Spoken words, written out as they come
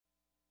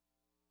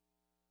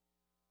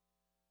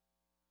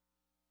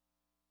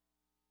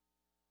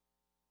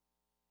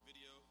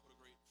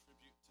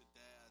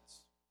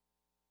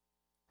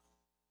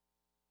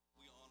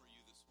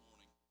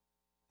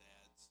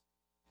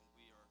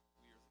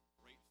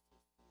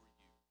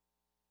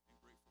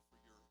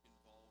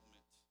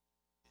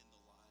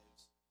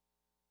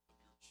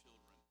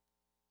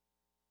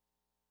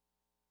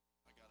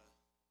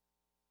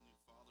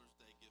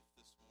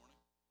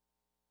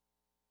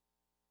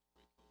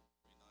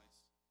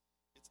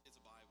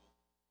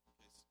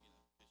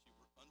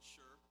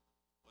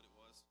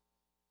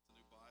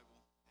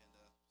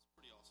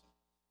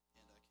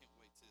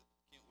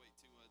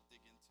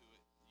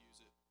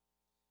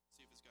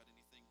it's got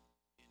anything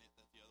in it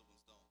that the other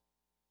ones don't.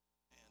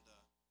 And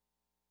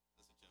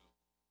that's a joke.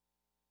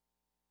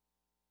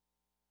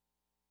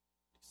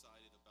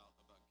 Excited about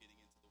getting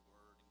into the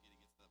Word and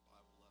getting into that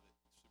Bible. Love it.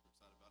 Super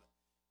excited about it.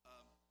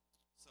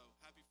 So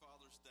happy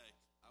Father's Day.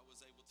 I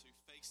was able to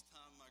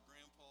FaceTime my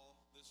grandpa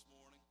this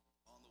morning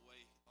on the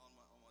way on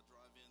my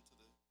drive in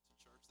to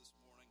church this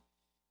morning.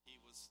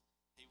 He was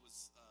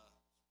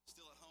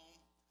still at home,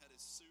 had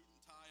his suit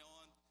and tie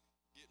on,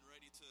 getting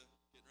ready to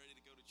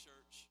go to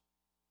church,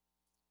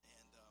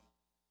 and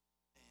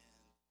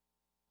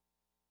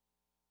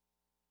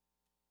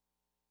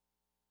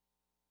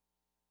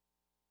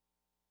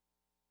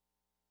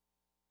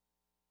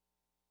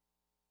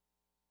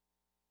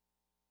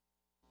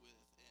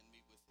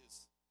meet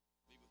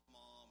with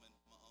mom and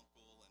my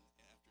uncle, and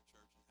after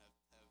church, and have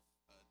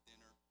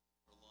dinner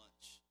or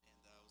lunch. And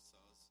I was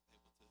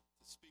able to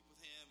speak with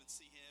him and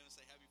see him and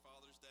say Happy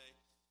Father's Day.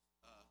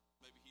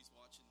 Maybe he's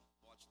watch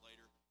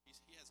later.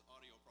 He has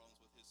audio problems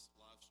with his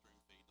live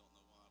stream feed. Don't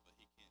know why, but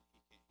he can't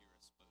hear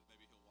us. But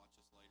maybe he'll watch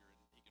us later and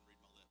he can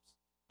read my lips.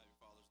 Happy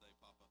Father's Day,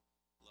 Papa.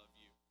 Love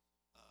you.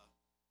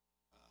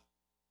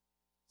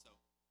 So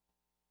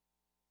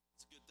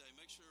it's a good day.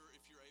 Make sure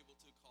if you're able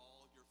to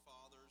call your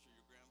fathers or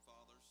your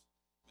grandfathers,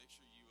 make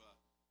sure you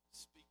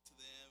speak to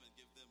them and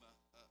give them a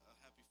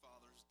Happy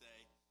Father's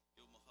Day.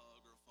 Give them a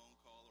hug or a phone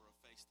call or a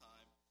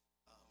FaceTime.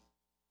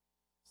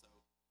 So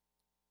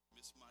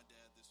miss my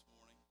dad this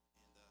morning,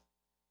 and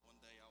one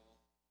day I will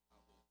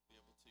be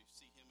able to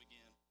see him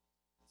again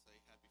and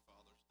say Happy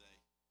Father's Day,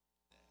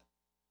 Dad.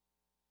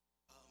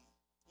 I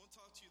want to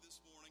talk to you this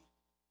morning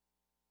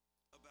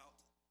about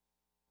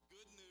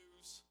good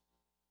news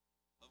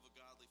of a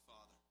godly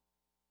father.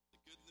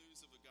 The good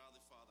news of a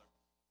godly father.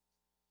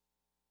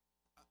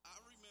 I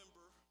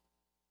remember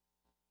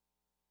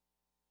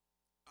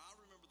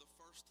the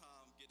first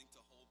time getting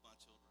to hold my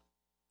children.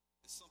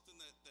 It's something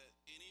that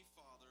any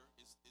father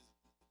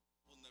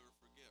will never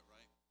forget,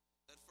 right?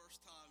 That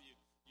first time you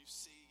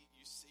see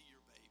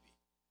your baby.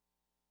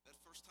 That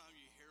first time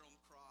you hear them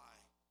cry.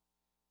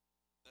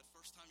 That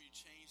first time you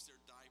change their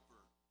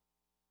diaper,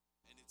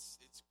 and it's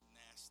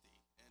nasty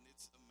and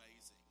it's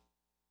amazing,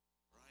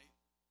 right?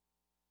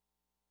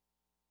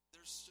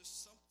 There's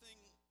just something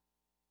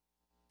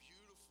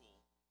beautiful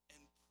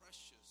and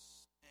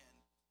precious and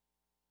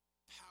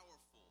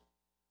powerful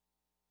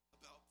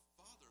about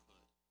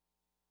fatherhood.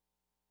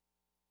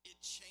 It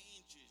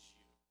changes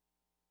you.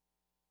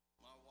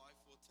 My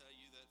wife will tell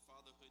you that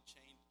fatherhood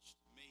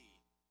changed me,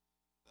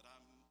 that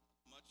I'm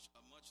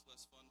a much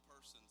less fun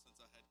person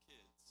since I had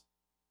kids.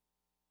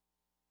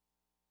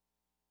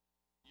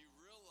 You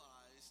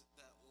realize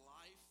that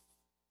life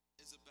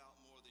is about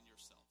more than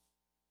yourself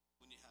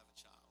when you have a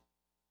child.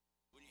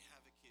 When you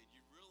have a kid,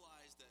 you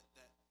realize that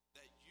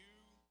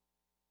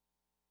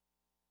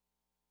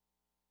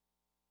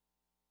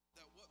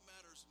what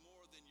matters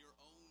more than your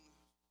own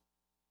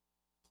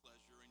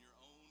pleasure and your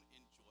own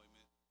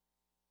enjoyment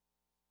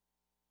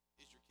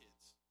is your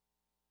kids.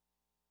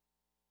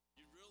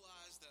 You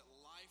realize that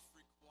life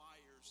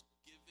requires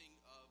giving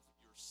of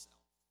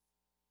yourself.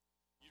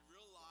 You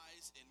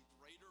realize in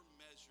greater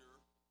measure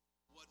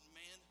what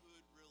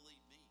manhood really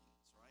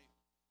means, right?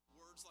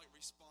 Words like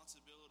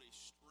responsibility,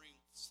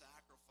 strength,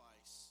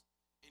 sacrifice,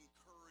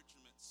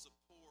 encouragement,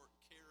 support,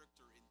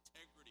 character,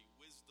 integrity,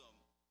 wisdom,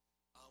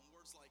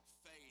 words like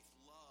faith,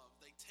 love,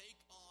 they take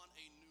on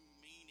a new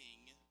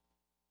meaning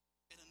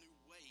and a new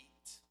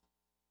weight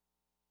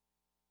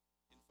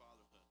in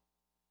fatherhood.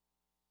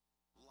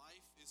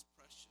 Life is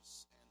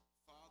precious and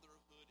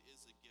fatherhood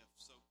is a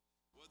gift. So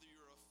whether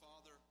you're a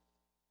father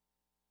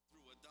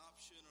through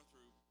adoption or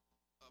through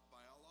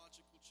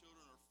biological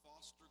children or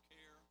foster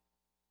care,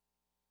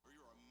 or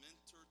you're a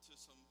mentor to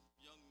some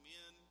young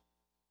men,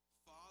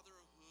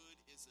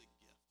 fatherhood is a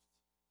gift.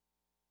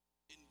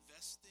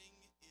 Investing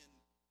in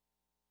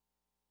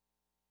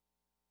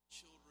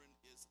children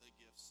is a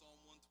gift. Psalm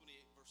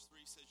 128 verse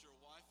 3 says, your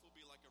wife will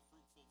be like a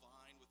fruitful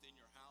vine within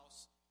your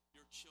house,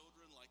 your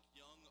children like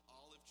young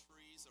olive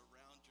trees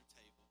around your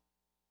table.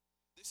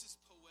 This is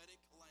poetic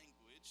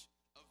language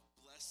of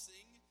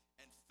blessing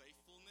and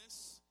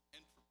faithfulness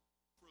and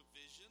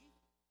provision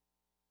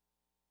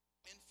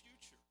and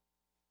future.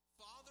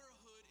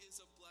 Fatherhood is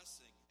a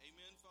blessing.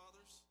 Amen,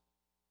 fathers?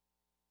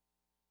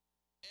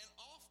 And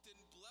often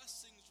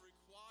blessings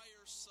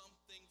require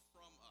something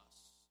from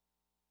us.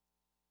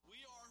 We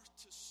are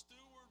to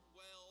steward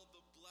well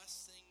the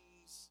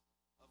blessings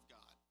of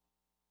God.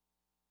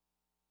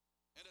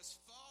 And as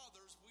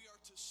fathers, we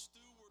are to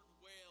steward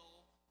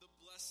well the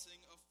blessing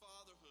of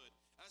fatherhood.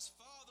 As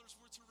fathers,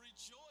 we're to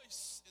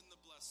rejoice in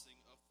the blessing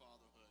of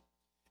fatherhood.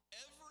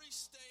 Every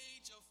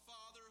stage of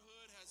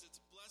fatherhood has its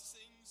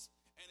blessings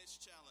and its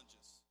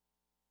challenges.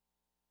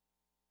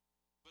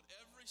 But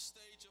every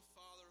stage of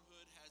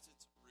fatherhood has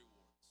its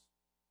rewards.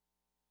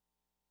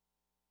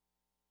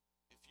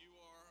 If you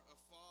are a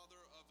father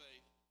of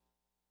an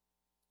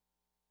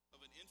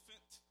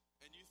infant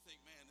and you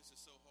think, man, this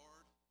is so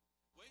hard,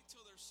 wait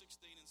till they're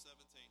 16 and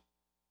 17.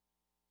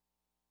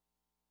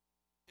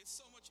 It's It's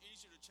so much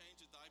easier to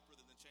change a diaper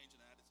than to change an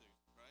attitude,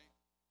 right?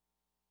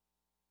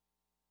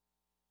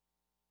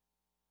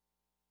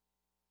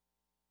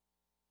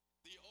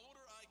 The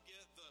older I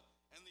get,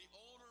 and the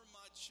older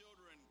my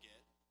children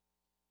get,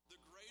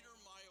 the greater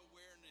my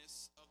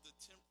awareness of the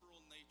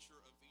temporal nature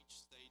of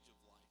each stage of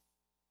life.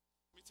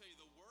 Let me tell you,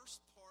 the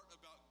worst part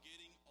about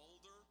getting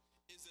older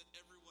is that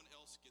everyone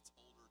else gets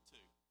older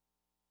too.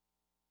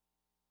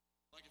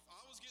 Like if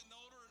I was getting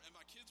older and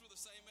my kids were the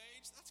same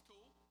age, that's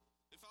cool.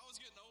 If I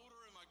was getting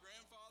older and my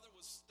grandfather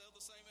was still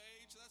the same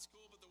age, that's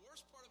cool. But the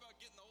worst part about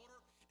getting older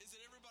is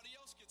that everybody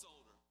else gets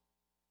older.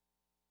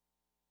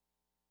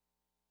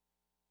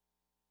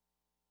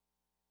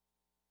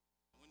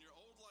 When you're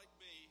old like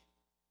me,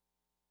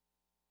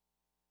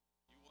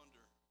 you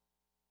wonder,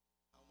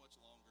 how much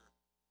longer?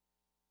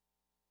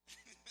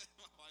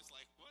 My wife's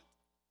like, what?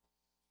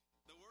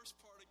 The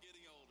worst part of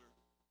getting older,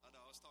 I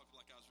know I was talking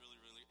like I was really,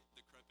 really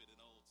decrepit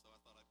and old, so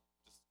I thought I'd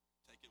just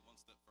take it one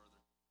step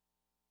further.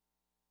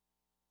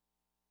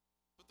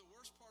 But the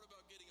worst part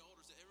about getting older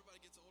is that everybody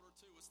gets older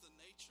too. It's the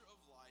nature of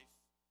life.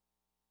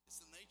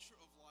 It's the nature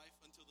of life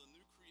until the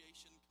new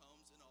creation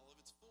comes in all of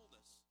its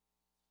fullness.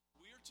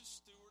 We are to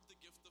steward the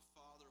gift of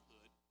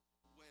fatherhood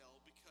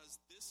well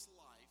because this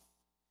life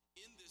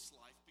isn't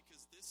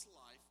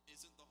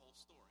the whole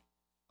story.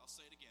 I'll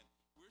say it again.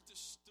 We're to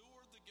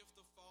steward the gift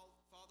of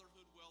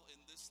fatherhood well in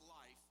this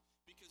life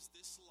because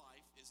this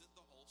life isn't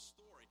the whole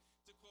story.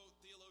 To quote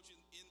theologian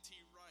N.T.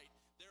 Wright,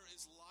 there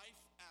is life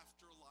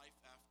after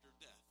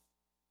death.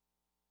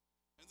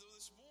 And so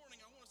this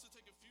morning, I want us to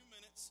take a few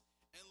minutes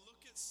and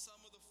look at some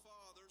of the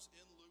fathers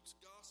in Luke's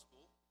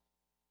gospel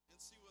and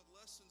see what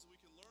lessons we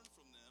can learn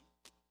from them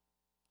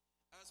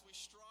as we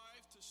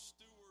strive to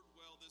steward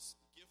well this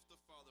gift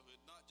of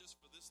fatherhood, not just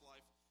for this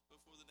life,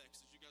 but for the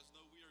next. As you guys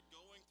know, we are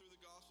going through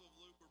the Gospel of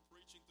Luke. We're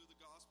preaching through the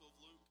Gospel of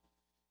Luke.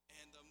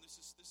 And this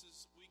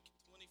is week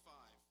 25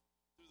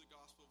 through the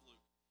Gospel of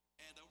Luke.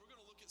 And we're going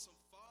to look at some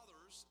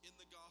fathers in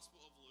the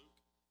Gospel of Luke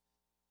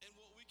and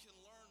what we can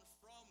learn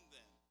from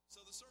them.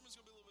 So the sermon's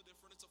going to be a little bit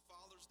different. It's a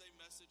Father's Day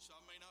message, so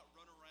I may not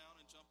run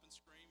around and jump and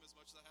scream as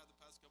much as I have the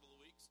past couple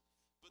of weeks.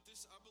 But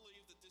I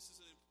believe that this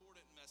is an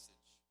important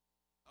message.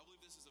 I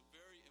believe this is a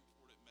very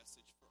important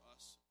message for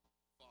us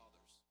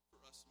fathers,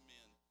 for us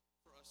men,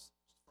 for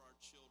our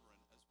children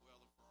as well,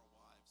 and for our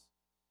wives.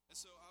 And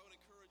so I would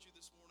encourage you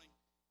this morning,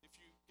 if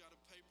you've got a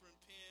paper and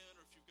pen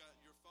or if you've got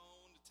your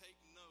phone, to take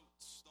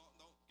notes.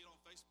 Don't get on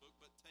Facebook,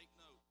 but take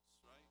notes,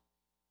 right?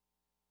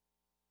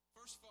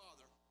 First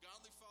father,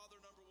 godly father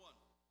number one.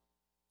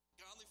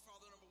 Godly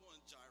father number one,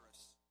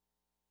 Jairus.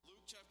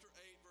 Luke chapter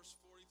 8, verse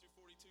 40 through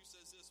 42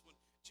 says this: when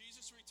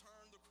Jesus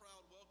returned, the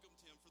crowd welcomed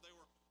him, for they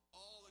were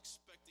all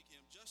expecting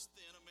him. Just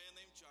then, a man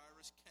named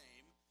Jairus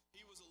came.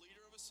 He was a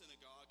leader of a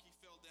synagogue. He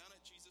fell down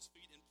at Jesus'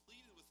 feet and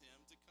pleaded with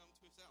him to come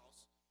to his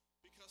house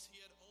because he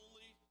had an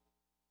only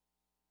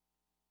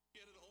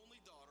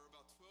daughter,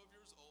 about 12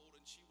 years old,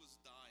 and she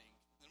was dying.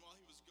 And while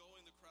he was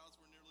going, the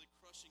crowds were nearly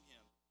crushing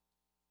him.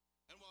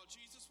 And while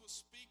Jesus was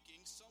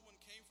speaking, someone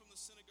came from the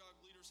synagogue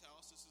leader's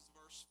house. This is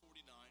verse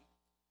 49.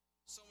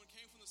 Someone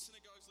came from the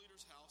synagogue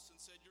leader's house and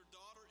said, "Your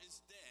daughter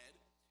is dead.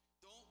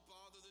 Don't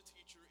bother the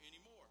teacher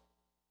anymore."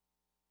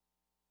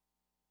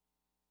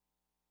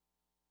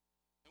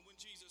 And when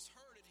Jesus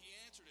heard it, he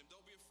answered him,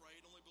 "Don't be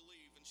afraid, only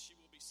believe, and she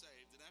will be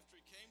saved." And after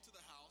he came to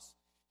the house,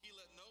 he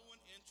let no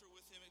one enter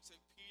with him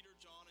except Peter,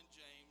 John, and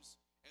James,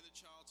 and the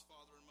child's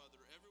father and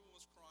mother. Everyone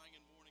was crying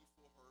and mourning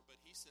for her, but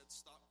he said,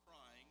 "Stop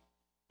crying,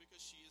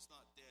 because she is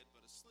not dead,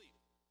 but asleep."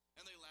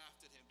 And they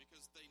laughed at him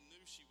because they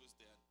knew she was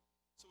dead.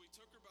 So he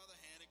took her by the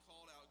hand and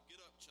called out,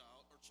 "Get up,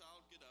 child," or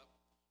 "Child, get up."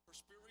 Her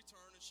spirit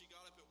returned, and she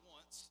got up at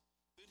once.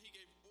 Then he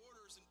gave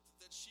orders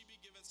that she be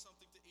given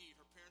something to eat.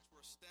 Her parents were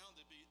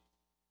astounded,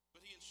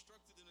 but he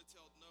instructed them to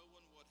tell no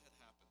one what had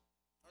happened.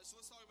 All right, so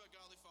let's talk about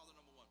godly father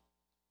number one,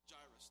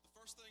 Jairus. The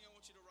first thing I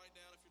want you to write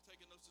down, if you're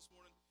taking notes this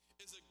morning,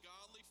 is a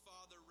godly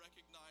father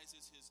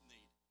recognizes his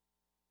need.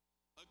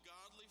 A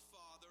godly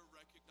father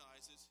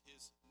recognizes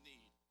his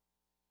need.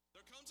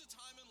 There comes a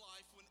time in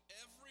life when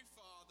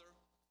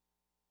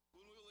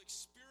we will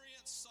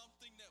experience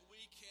something that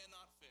we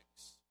cannot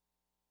fix.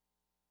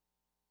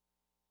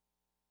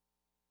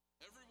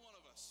 Every one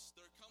of us,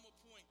 there come a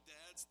point,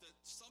 dads, that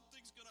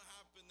something's going to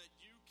happen that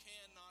you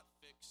cannot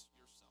fix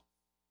yourself.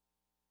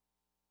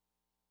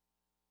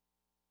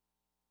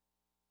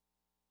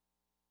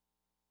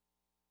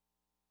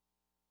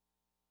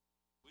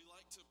 We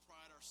like to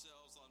pride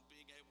ourselves on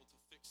being able to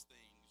fix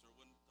things, or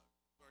when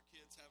our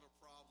kids have a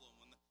problem,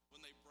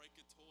 when they break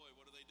a toy,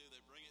 what do?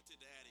 They bring it to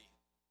daddy,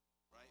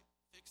 right?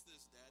 Fix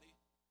this, daddy.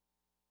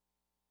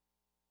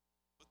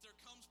 But there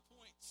comes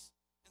points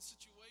and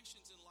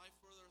situations in life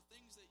where there are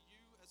things that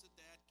you as a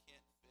dad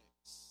can't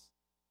fix.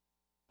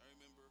 I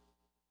remember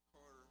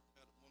Carter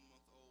at 1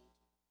 month old.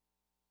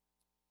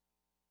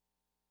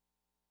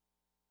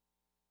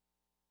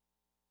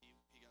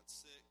 He got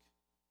sick.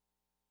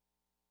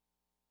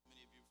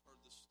 Many of you have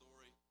heard the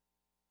story.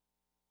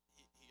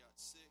 He got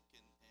sick,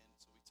 and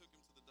so we took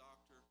him to the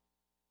doctor,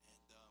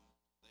 and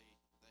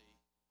they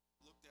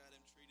looked at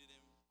him, treated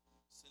him,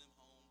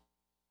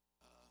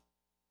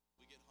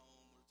 get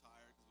home, we're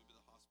tired because we've been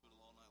in the hospital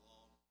all night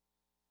long.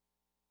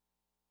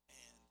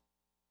 And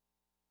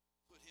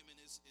put him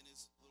in his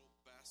little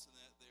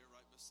bassinet there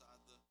right beside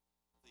the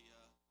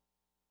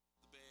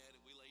bed,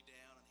 and we lay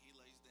down, and he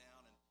lays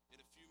down, and in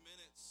a few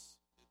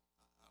minutes,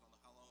 I don't know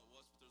how long it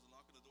was, but there's a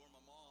knock on the door. My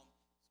mom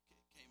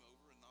came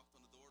over and knocked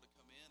on the door to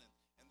come in,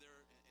 and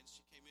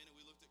she came in, and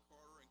we looked at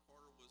Carter, and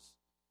Carter was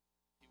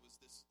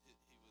his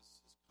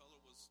color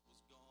was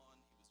gone.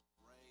 He was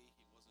gray.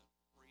 He wasn't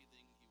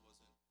breathing. He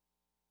wasn't.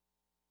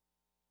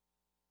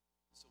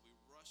 So we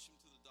rushed him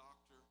to the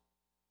doctor,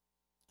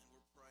 and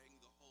we're praying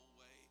the whole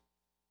way.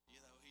 You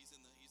know, he's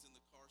in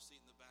the car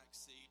seat, in the back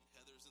seat.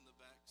 Heather's in the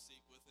back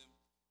seat with him.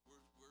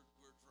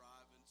 We're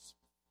driving,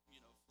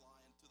 you know,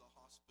 flying to the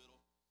hospital,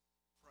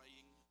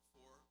 praying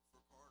for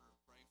Carter,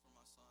 praying for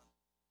my son.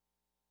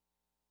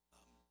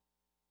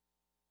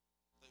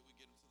 We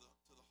get him to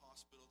the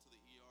hospital, to the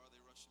ER. They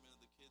rush him into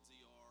the kids'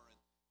 ER, and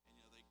you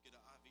know, they get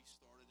an IV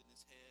started in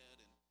his head,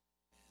 and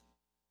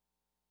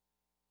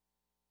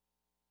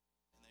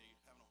they're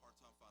having a hard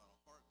time finding a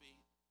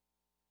heartbeat.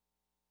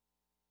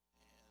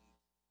 And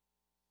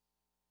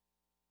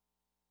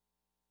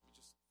we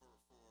just, for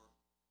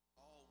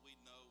all we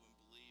know and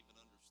believe and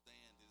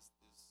understand, is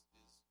he was not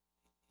there.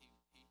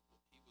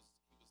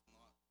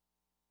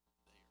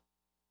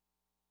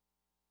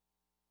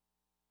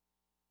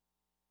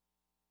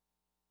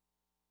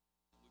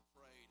 And we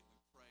prayed,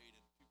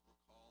 and people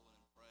were calling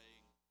and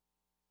praying.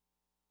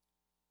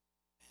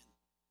 And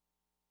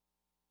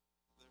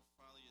they're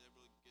finally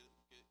able to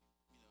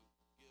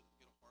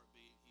get a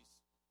heartbeat. He's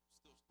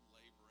still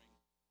laboring.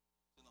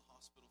 He's in the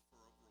hospital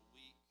for over a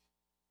week,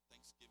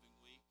 Thanksgiving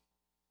week.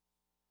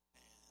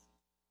 And so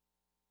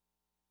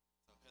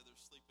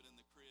Heather's sleeping in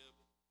the crib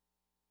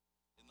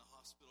in the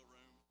hospital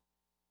room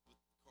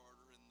with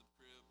Carter in the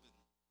crib, and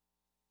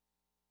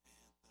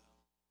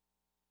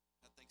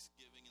had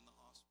Thanksgiving in the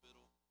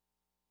hospital.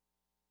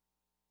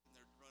 And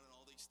they're running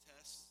all these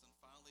tests, and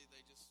finally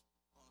they just,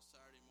 on a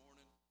Saturday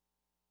morning,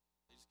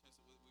 they just kind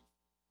of said,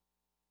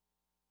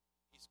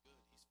 he's good,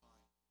 he's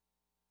fine,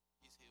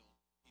 he's healed,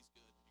 he's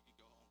good, you can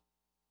go home.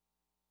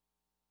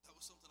 That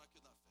was something I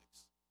could not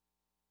fix.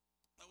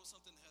 That was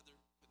something Heather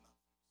could not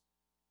fix.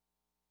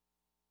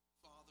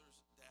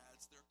 Fathers,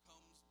 dads, there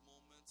comes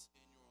moments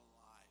in your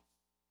life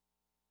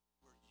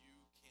where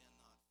you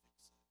cannot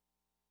fix it.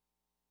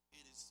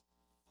 It is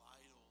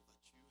vital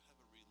that you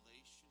have a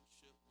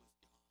relationship with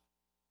God,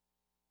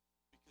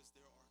 because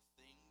there are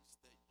things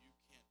that you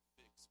can't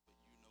fix, but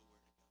you know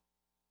where to go.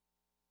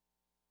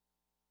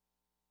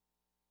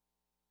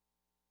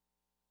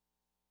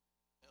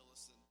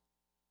 Ellison,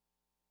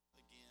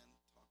 again,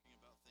 talking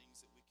about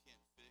things that we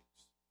can't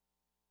fix.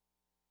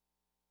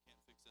 Can't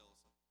fix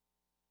Ellison.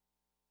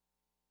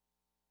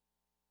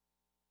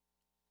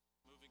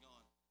 Moving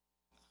on.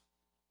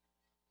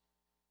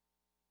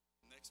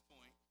 Next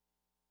point.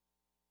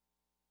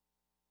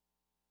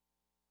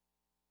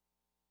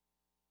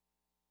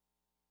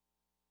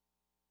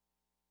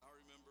 I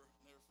remember,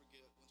 never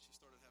forget, when she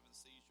started having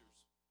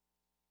seizures.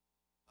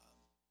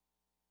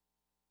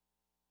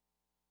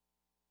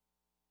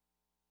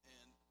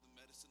 And the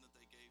medicine that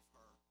they gave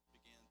her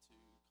began to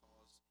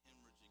cause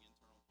hemorrhaging,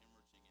 internal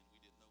hemorrhaging, and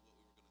we didn't know what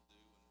we were going to do,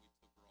 and we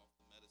took her off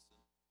the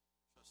medicine,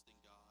 trusting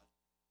God.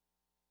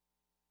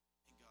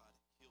 And God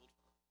healed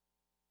her.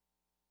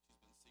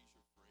 She's been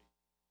seizure-free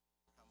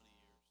for how many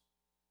years?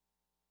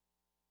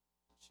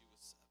 And she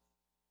was 7.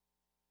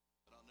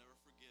 But I'll never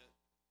forget,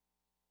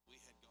 we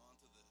had gone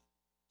to the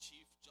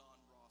Chief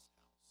John Ross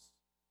house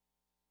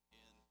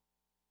in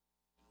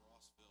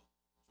Rossville,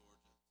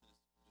 Georgia,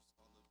 just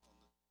on the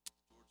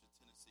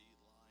Georgia-Tennessee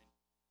line.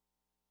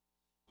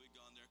 We'd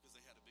gone there because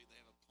they have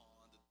a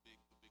pond, a big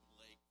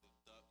lake, the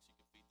ducks. You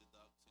can feed the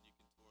ducks, and you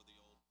can tour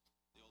the old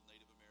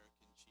Native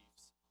American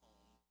chief's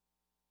home.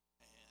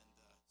 And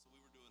so we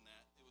were doing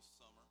that. It was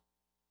summer,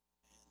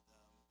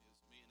 and it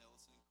was me and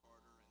Ellison and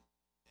Carter,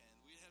 and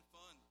we had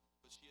fun.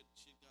 But she had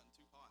gotten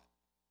too hot,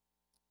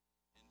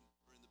 and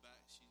we're in the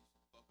back. She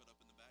buckled up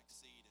in the back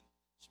seat, and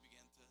she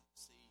began to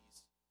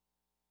seize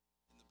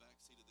in the back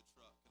seat of the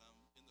truck. And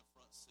I'm in the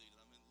front seat, and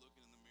I'm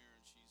looking in the mirror,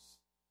 and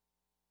she's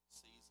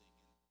seizing,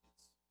 and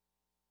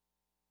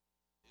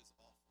it's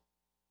awful.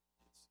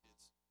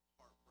 It's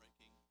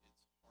heartbreaking.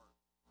 It's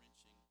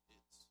heart-wrenching.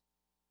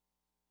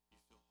 You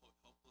feel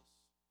helpless.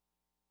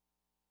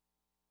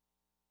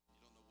 You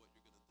don't know what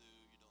you're going to do.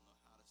 You don't know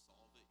how to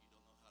solve it. You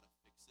don't know how to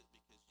fix it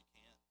because you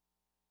can't.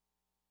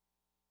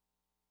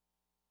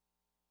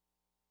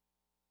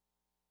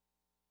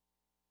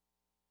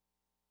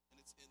 And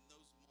it's in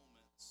those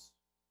moments,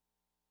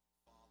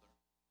 Father,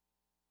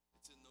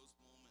 it's in those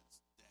moments,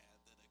 Dad,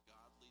 that a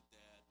godly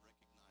dad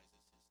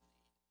recognizes his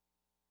need.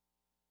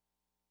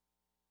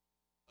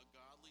 A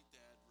godly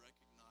dad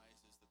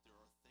recognizes that there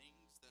are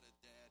things that a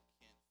dad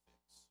can't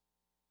fix.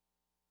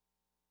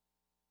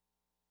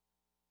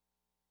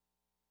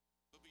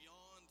 But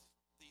beyond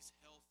these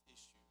health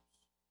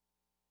issues,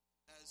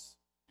 as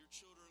your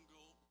children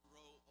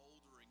grow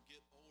older and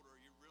get older,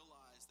 you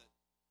realize that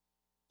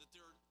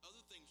there are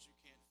other things you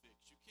can't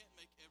fix. You can't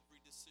make every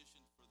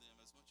decision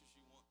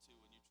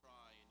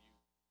try and you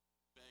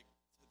beg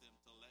to them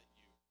to let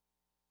you.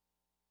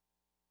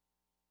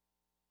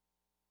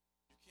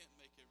 You can't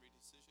make every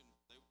decision.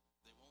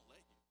 They won't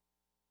let you.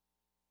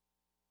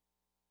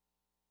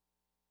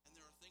 And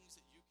there are things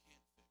that you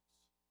can't fix.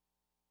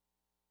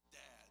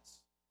 Dads.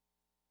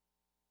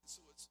 And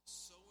so it's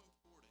so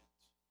important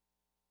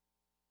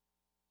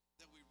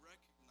that we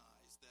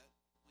recognize that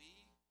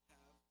we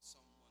have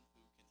someone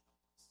who can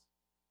help us.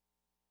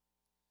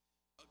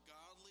 A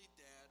godly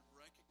dad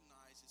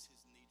recognizes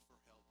his need for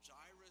help.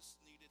 Jairus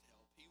needed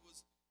help. He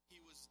was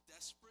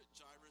desperate.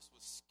 Jairus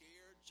was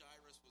scared.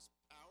 Jairus was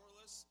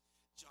powerless.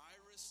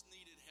 Jairus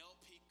needed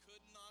help. He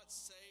could not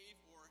save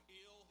or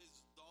heal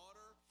his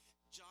daughter.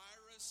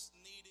 Jairus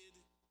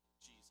needed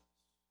Jesus.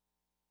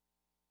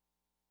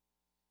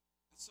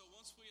 And so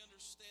once we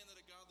understand that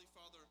a godly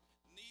father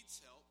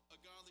needs help, a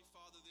godly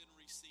father then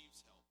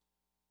receives help.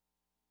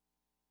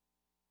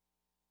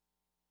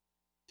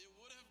 It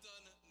would have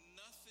done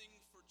nothing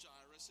for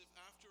Jairus if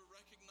after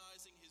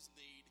recognizing his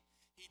need,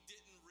 he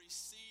didn't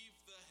receive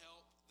the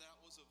help that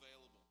was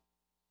available.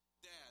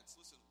 Dads,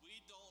 listen, we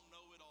don't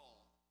know it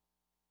all.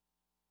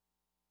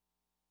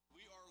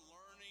 We are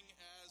learning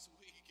as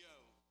we go.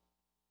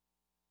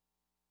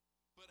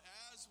 But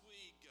as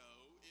we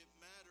go, it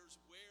matters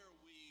where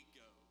we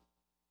go.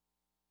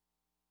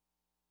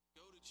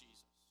 Go to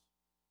Jesus.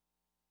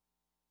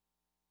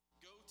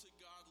 Go to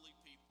godly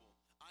people.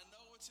 I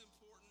know it's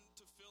important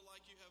to feel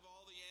like you have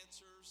all the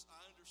answers.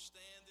 I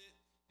understand it.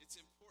 It's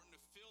important to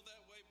feel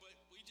that way, but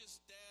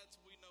dads,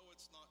 we know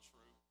it's not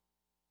true.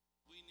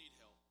 We need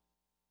help.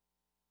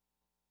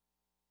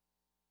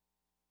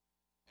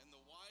 And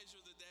the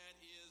wiser the dad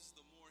is,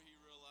 the more he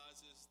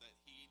realizes that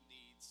he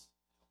needs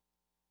help.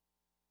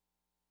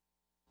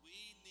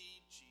 We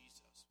need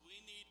Jesus.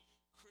 We need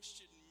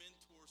Christian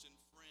mentors and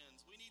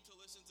friends. We need to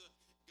listen to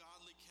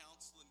godly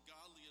counsel and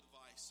godly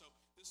advice. So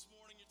this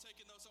morning you're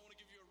taking notes. I want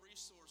to give you a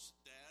resource,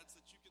 dads,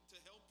 that you can to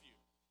help you.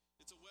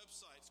 It's a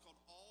website. It's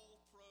called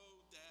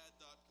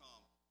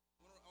allprodad.com.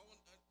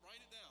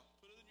 Write it down.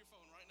 Put it in your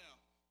phone right now.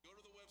 Go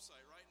to the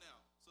website right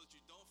now so that you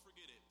don't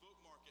forget it.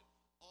 Bookmark it.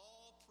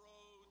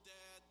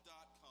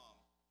 allprodad.com.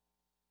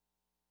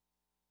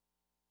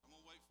 I'm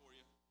going to wait for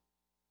you.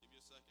 Give you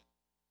a second.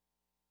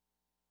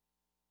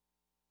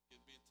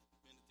 Give me a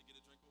minute to get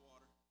a drink of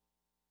water.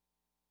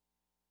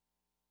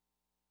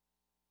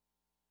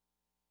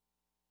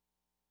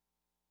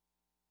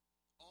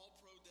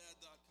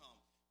 allprodad.com.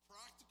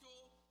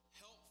 Practical,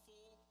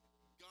 helpful,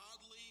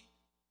 godly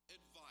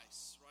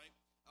advice, right?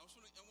 I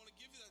want to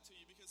give you that to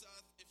you because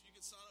if you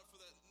can sign up for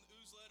that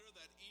newsletter,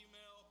 that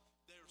email,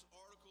 there's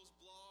articles,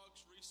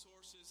 blogs,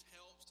 resources,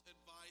 helps,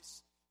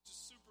 advice,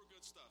 just super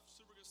good stuff.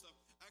 Super good stuff.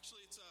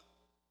 Actually,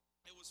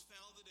 it was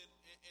founded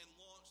and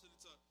launched, and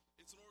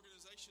it's an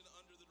organization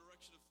under the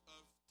direction of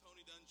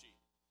Tony Dungy,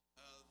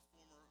 the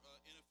former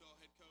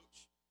NFL head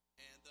coach,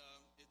 and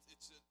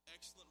it's an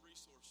excellent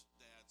resource,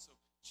 Dad. So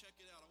check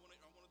it out. I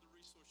wanted to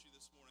resource you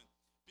this morning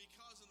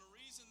because, and the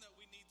reason that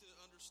we need to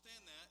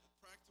understand that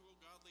practical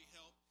godly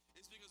help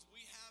is because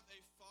we have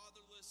a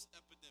fatherless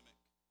epidemic.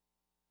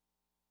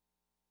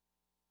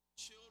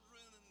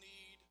 Children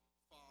need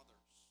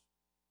fathers.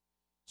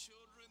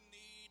 Children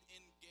need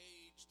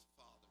engaged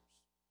fathers.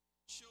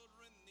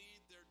 Children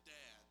need their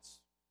dads.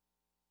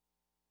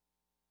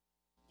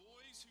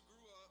 Boys who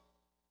grew up,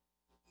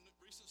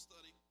 recent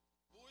study,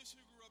 boys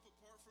who grew up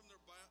apart from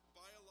their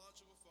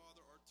biological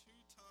father are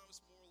 2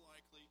 times more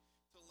likely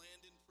to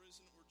land in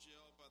prison or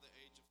jail by the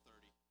age of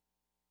 30.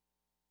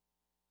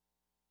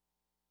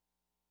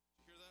 Did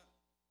you hear that?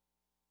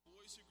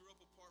 Boys who grew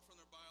up apart from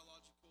their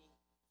biological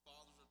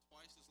fathers are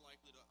twice as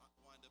likely to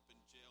wind up in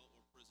jail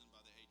or prison by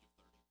the age of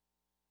 30.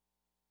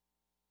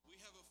 We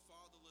have a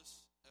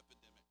fatherless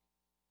epidemic.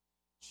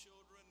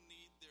 Children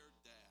need their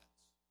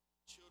dads.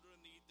 Children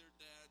need their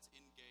dads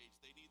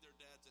engaged. They need their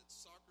dads at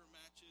soccer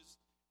matches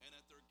and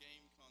at their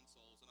game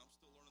consoles. And I'm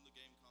still learning the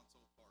game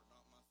console part.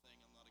 Not my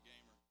thing. I'm not a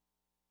gamer.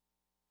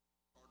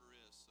 Carter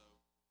is, so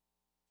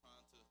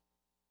trying to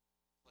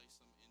play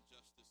some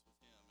injustice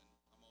with him. And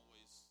I'm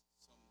always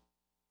some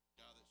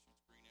guy that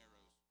shoots green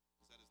arrows.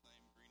 Is that his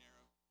name, Green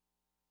Arrow?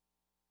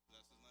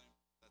 That's his name?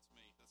 That's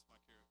me. That's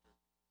my character.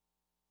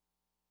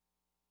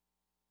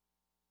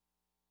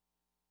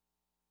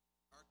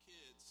 Our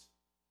kids,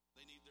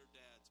 they need their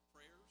dad's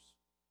prayers,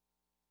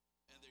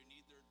 and they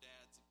need their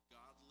dad's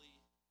godly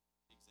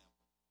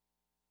example.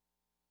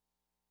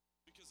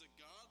 Because a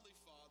godly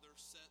father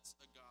sets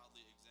a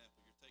godly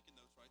example. You're taking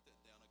notes, write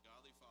that down. A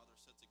godly father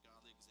sets a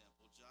godly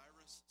example.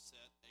 Jairus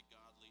set a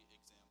godly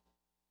example.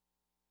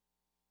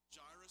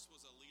 Jairus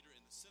was a leader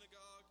in the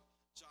synagogue.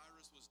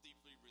 Jairus was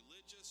deeply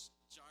religious.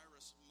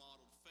 Jairus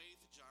modeled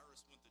faith.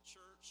 Jairus went to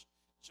church.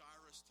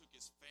 Jairus took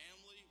his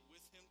family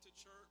with him to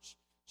church.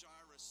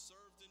 Jairus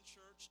served in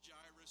church.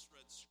 Jairus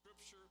read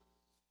scripture.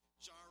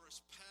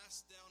 Jairus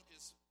passed down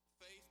his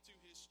faith to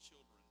his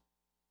children.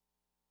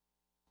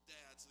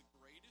 Dads, the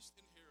greatest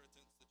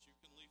inheritance that you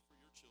can leave for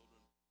your children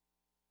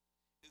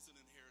is an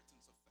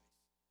inheritance of faith.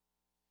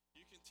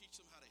 You can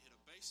teach them how to hit a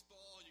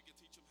baseball. You can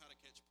teach them how to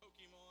catch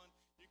Pokemon.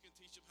 You can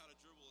teach them how to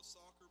dribble a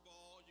soccer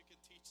ball. You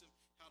can teach them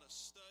how to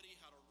study,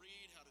 how to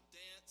read, how to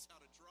dance, how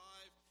to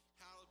drive,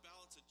 how to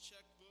balance a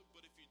checkbook.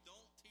 But if you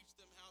don't teach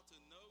them how to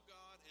know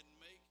God and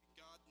make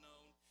God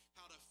known,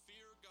 how to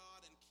fear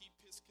God and keep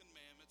his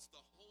commandments,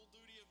 the whole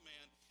duty of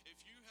man, if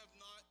you have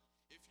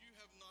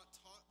not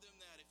taught them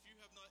that, if you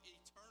have not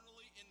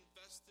eternally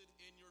invested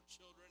in your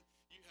children,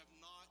 you have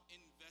not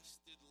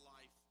invested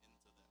life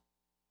into them.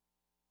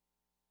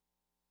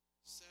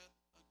 Set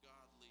a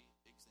godly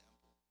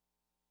example.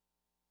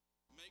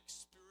 Make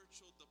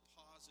spiritual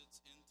deposits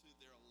into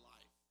their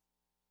life.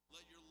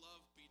 Let your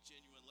love be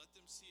genuine. Let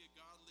them see a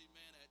godly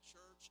man at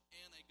church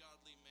and a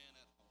godly man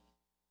at home.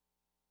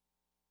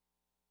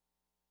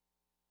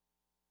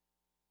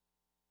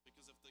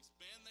 Because if the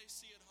man they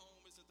see at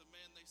home isn't the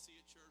man they see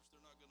at church,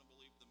 they're not going to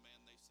believe the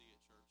man they see at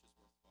church is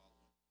worth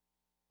following.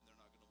 And they're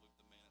not going to believe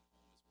the man at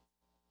home is worth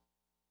following.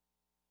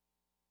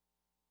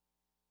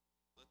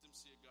 Let them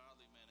see a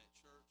godly man at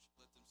church.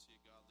 Let them see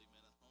a godly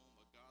man at home.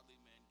 A godly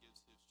man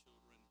gives his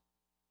children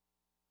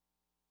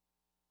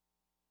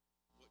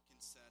what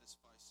can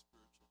satisfy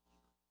spiritual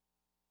hunger.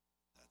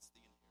 That's the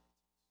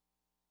inheritance.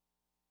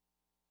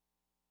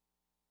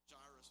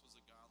 Jairus was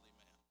a godly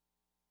man.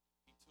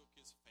 He took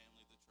his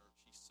family to church.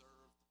 He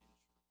served in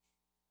church.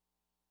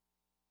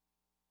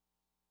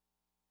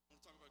 I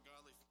want to talk about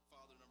godly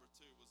father number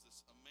 2 was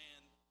this a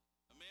man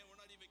we're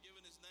not even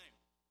given his name.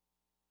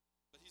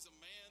 But he's a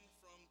man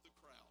from the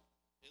crowd.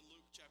 In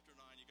Luke chapter 9,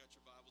 you got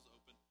your Bibles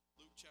open.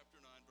 Luke chapter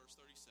 9, verse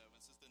 37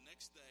 says, the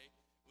next day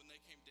when they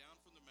came down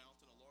from the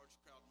mountain, a large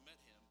crowd met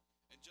him.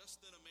 And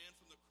just then a man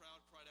from the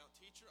crowd cried out,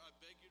 Teacher, I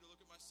beg you to look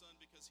at my son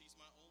because he's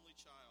my only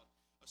child.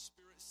 A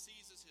spirit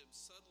seizes him.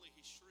 Suddenly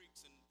he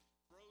shrieks and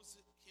throws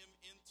him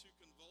into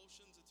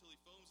convulsions until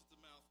he foams at the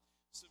mouth,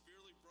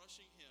 severely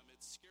brushing him. It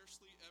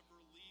scarcely ever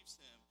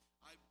leaves him.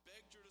 I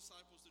begged your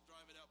disciples to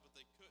drive it out, but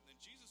they couldn't. And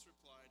Jesus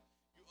replied,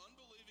 You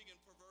unbelieving and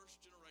perverse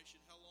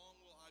generation, how long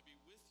will I be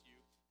with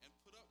you and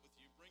put up with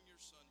you? Bring your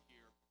son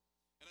here.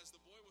 And as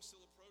the boy was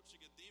still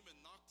approaching, a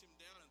demon knocked him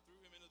down and threw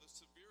him into the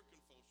severe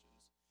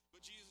convulsions.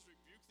 But Jesus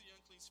rebuked the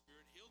unclean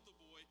spirit, healed the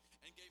boy,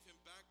 and gave him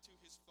back to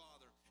his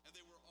father. And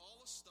they were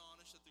all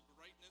astonished at the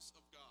greatness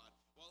of God,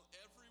 while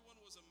everyone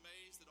was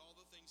amazed at all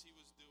the things he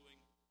was doing.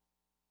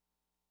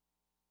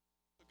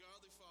 A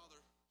godly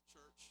father,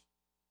 church,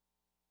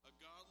 a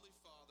godly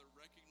father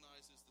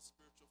recognizes the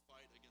spiritual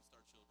fight against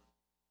our children.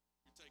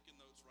 You're taking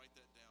notes, write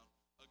that down.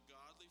 A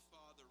godly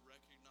father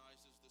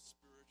recognizes the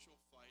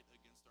spiritual fight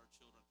against our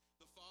children.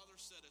 The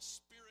father said a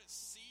spirit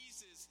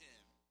seizes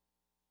him.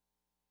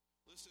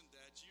 Listen,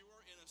 dads, you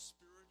are in a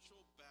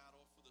spiritual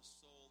battle for the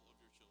soul of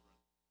your children.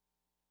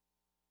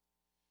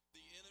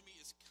 The enemy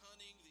is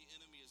cunning. The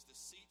enemy is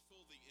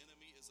deceitful. The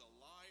enemy is a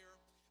liar.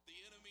 The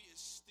enemy is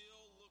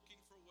still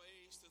looking for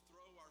ways to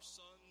throw our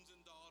sons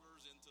and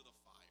daughters into the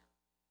fire.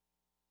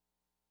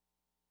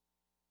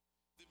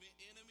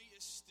 The enemy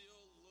is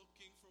still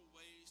looking for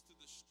ways to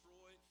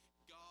destroy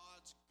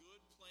God's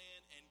good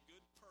plan and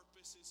good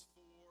purposes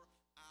for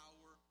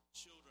our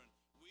children.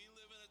 We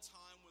live in a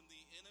time when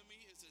the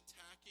enemy is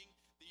attacking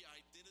the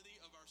identity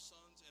of our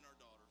sons and our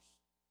daughters.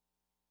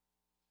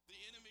 The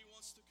enemy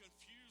wants to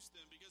confuse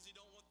them because he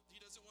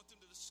doesn't want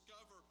them to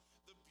discover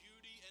the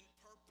beauty and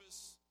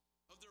purpose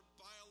of their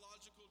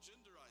biological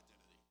gender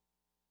identity.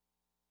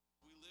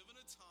 We live in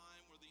a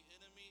time where the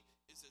enemy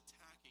is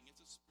attacking.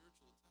 It's a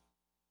spiritual attack.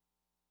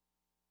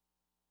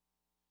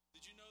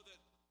 Did you know that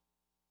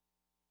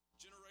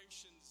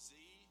Generation Z,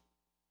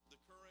 the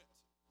current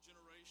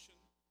generation,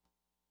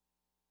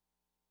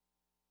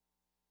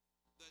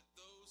 that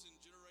those in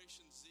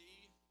Generation Z,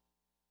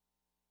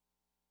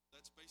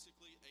 that's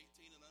basically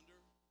 18 and under,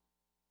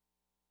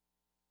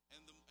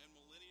 and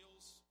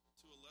millennials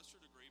to a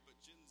lesser degree, but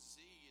Gen Z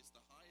is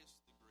the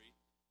highest degree,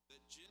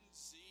 that Gen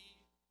Z,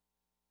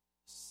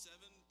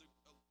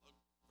 a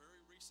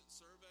very recent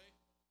survey,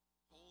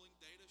 polling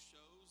data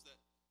shows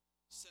that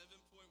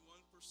 7.1%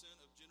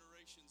 of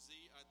Generation Z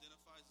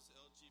identifies as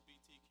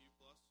LGBTQ+.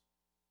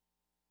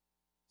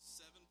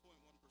 7.1%.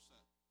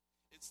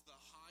 It's the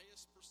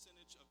highest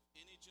percentage of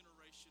any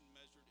generation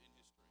measured in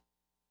history.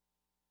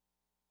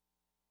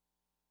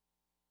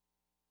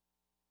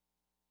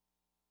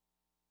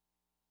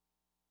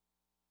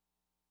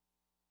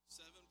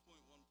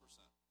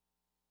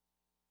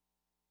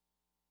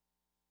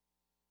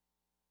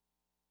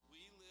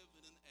 We live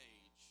in an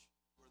age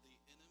where the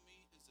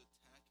enemy is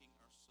attacking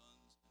our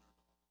sons and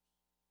our daughters.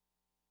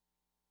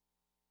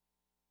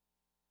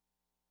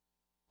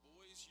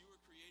 Boys, you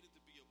were created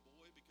to be a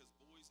boy because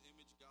boys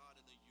image God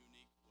in a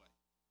unique way.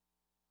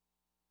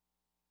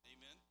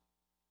 Amen?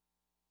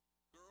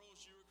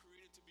 Girls, you were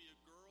created to be a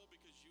girl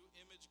because you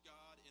image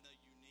God in a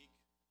unique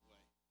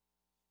way.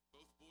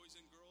 Both boys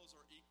and girls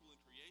are equal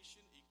in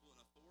creation, equal in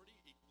authority,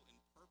 equal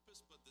in purpose,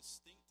 but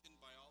distinct in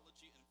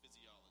biology and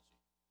physiology.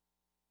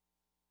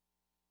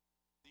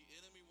 The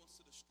enemy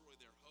wants to destroy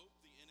their hope.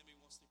 The enemy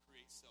wants to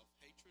create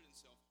self-hatred and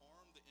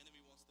self-harm. The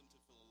enemy wants them to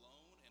feel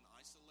alone and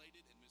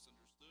isolated and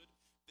misunderstood.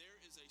 there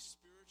is a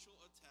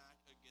spiritual attack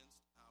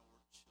against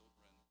our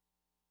children.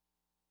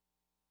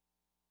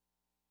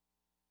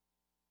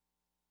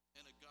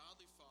 And a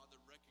godly father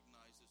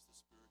recognizes the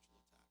spiritual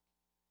attack.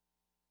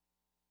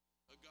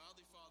 A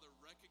godly father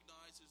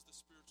recognizes the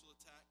spiritual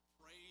attack,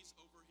 prays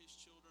over his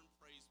children,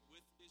 prays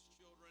with his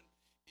children,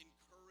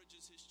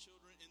 encourages his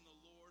children in the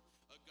Lord.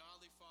 A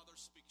godly father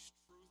speaks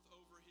truth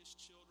over his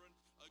children.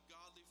 A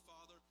godly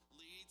father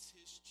leads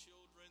his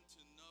children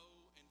to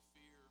know and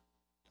fear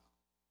God.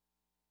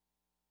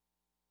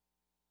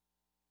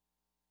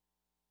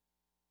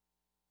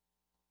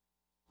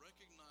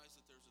 Recognize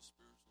that there's a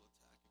spiritual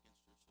attack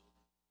against your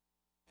children.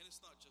 And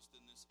it's not just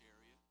in this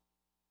area.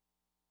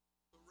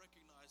 But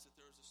recognize that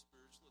there is a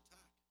spiritual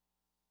attack.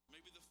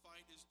 Maybe the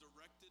fight is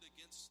directly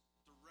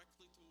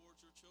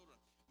towards your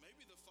children.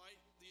 Maybe the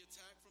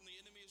attack from the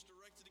enemy is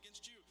directed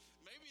against you.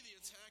 Maybe the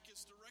attack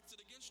is directed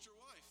against your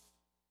wife.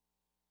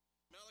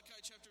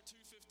 Malachi chapter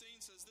 2:15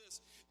 says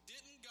this,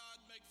 "Didn't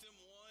God make them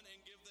one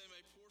and give them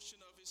a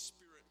portion of his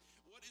spirit?"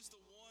 What is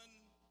the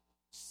one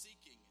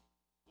seeking?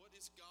 What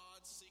is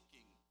God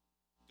seeking?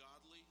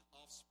 Godly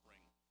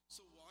offspring.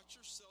 So watch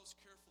yourselves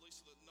carefully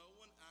so that no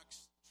one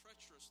acts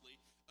treacherously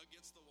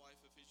against the wife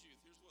of his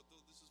youth.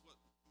 This is what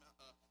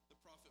the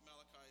prophet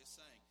Malachi is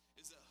saying,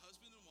 is that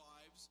husband and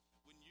wives,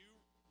 when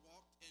you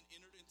walked and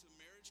entered into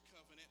marriage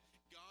covenant,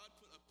 God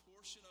put a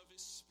portion of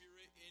his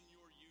spirit in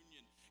your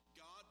union.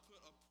 God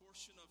put a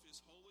portion of his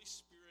Holy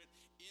Spirit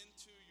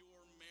into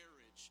your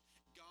marriage.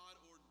 God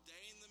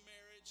ordained the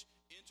marriage,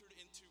 entered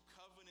into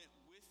covenant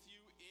with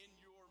you in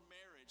your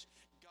marriage.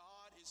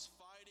 God is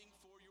fighting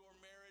for your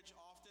marriage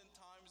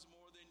oftentimes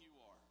more than you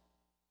are.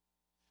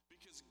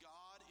 Because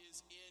God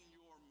is in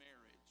your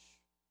marriage.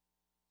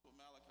 That's what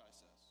Malachi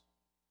says.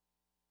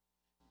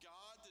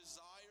 God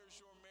desires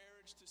your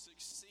marriage to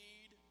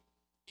succeed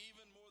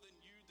even more than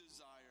you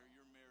desire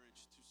your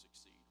marriage to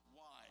succeed.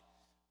 Why?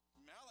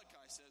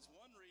 Malachi says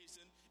one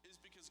reason is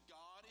because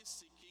God is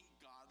seeking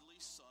godly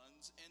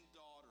sons and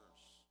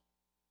daughters.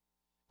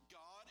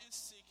 God is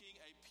seeking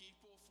a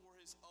people for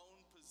his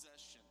own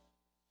possession.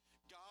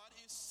 God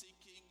is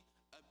seeking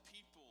a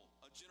people,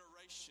 a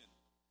generation,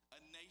 a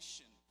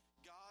nation.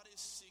 God is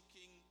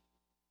seeking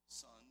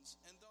sons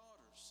and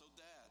daughters. So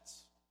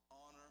dads,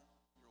 honor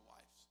your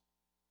wives.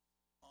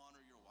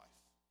 Honor your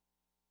wife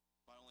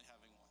by only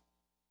having one.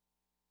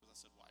 Because I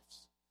said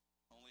wives.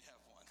 Only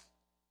have one.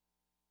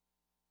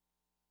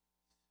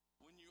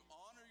 When you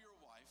honor your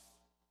wife,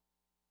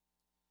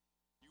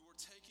 you are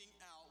taking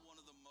out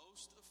one of the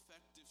most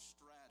effective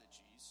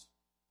strategies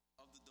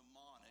of the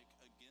demonic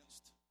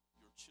against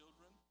your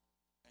children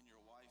and your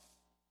wife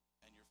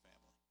and your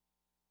family.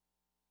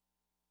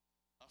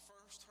 I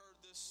first heard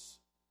this,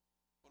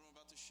 what I'm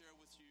about to share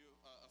with you,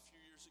 a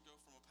few years ago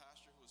from a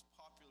pastor who was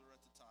popular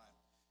at the time.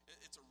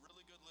 It's a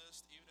really good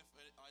list, even if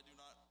I do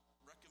not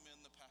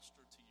recommend the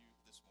pastor to you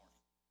this morning.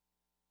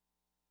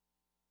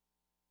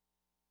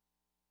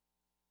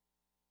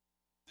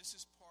 This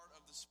is part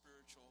of the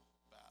spiritual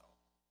battle.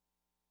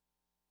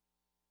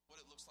 What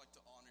it looks like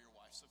to honor your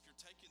wife. So if you're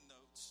taking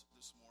notes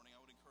this morning, I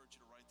would encourage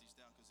you to write these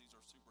down because these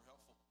are super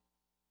helpful.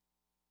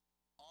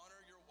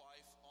 Honor your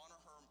wife, honor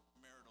her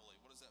maritally.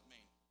 What does that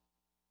mean?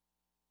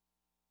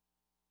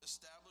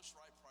 Establish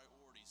right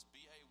priorities.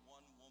 Be a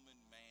one-woman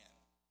man.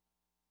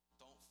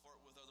 Don't flirt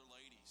with other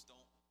ladies.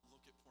 Don't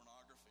look at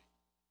pornography.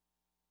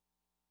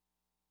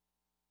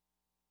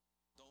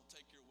 Don't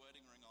take your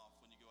wedding ring off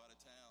when you go out of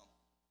town.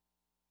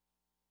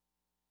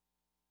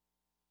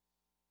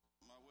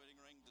 My wedding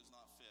ring does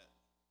not fit.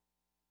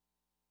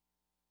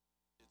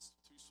 It's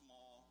too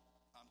small.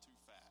 I'm too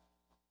fat.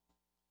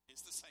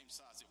 It's the same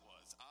size it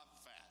was. I'm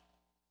fat.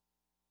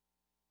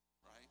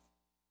 Right?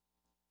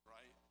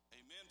 Right?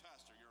 Amen,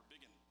 Pastor. You're a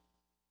biggin.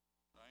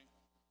 Right?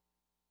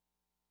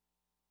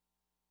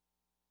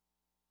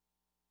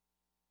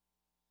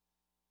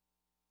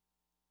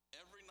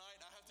 Every night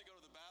I have to go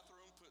to the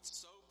bathroom, put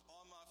soap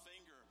on my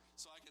finger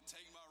so I can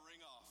take my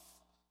ring off.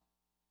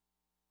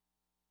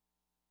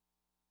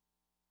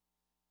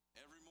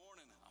 Every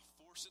morning I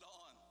force it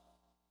on.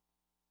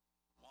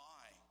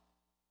 Why?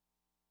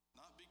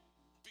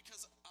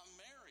 Because I'm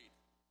married.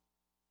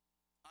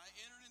 I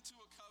entered into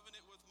a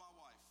covenant with my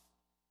wife.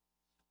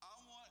 I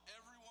want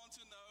everyone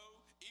to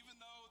know, even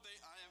though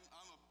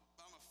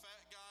I'm a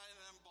fat guy and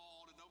I'm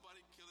bald and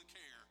nobody can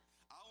care.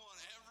 I want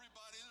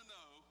everybody to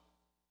know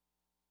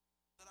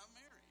that I'm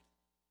married,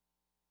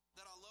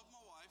 that I love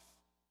my wife,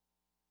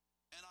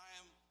 and I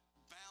am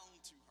bound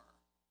to her.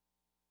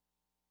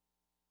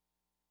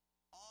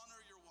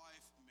 Honor your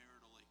wife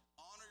maritally.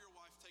 Honor your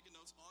wife, taking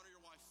notes, honor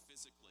your wife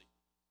physically.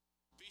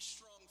 Be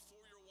strong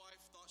for your wife,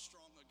 not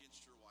strong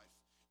against your wife.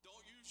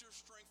 Don't use your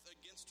strength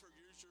against her,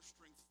 use your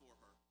strength for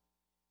her.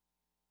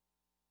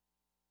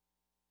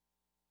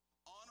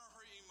 Honor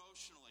her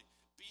emotionally.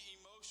 Be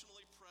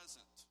emotionally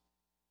present.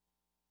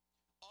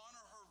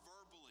 Honor her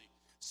verbally.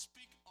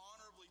 Speak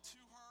honorably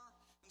to her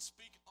and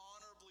speak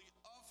honorably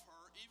of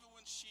her even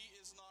when she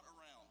is not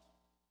around.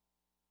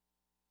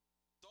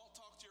 Don't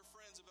talk to your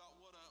friends about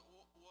what a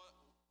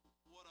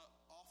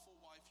awful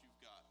wife you've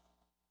got.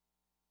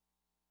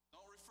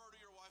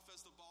 wife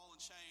as the ball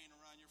and chain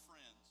around your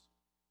friends.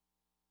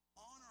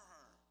 Honor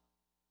her.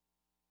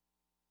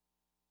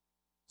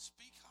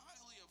 Speak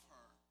highly of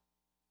her.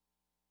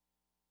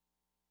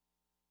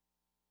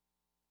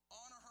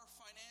 Honor her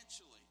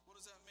financially. What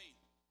does that mean?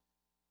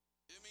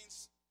 It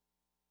means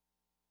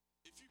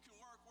if you can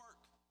work, work.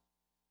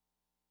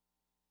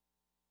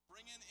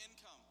 Bring in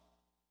income.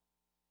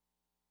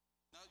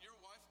 Now, your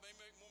wife may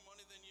make more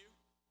money than you.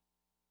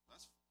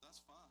 That's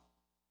fine.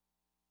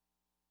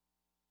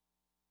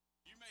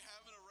 You may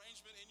have an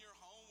arrangement in your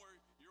home where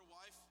your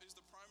wife is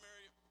the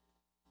primary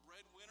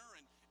breadwinner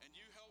and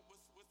you help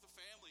with the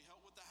family,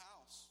 help with the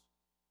house.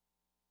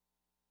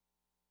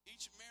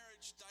 Each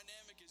marriage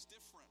dynamic is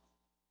different.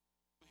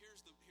 But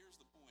here's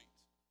the point.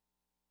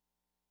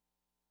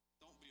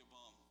 Don't be a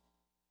bum.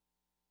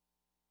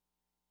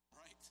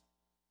 Right?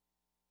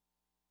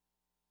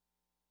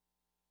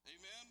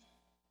 Amen?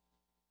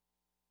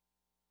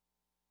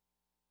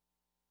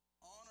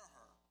 Honor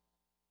her.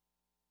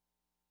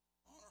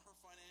 Honor her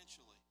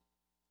financially.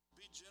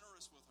 Be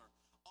generous with her.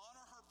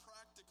 Honor her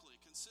practically.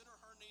 Consider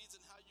her needs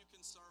and how you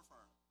can serve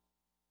her.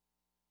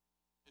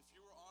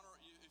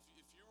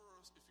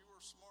 If you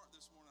were smart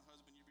this morning,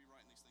 husband, you'd be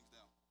writing these things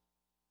down.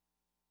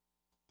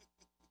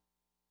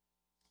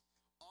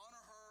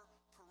 Honor her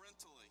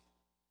parentally.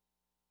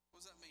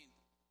 What does that mean?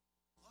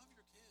 Love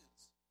your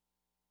kids.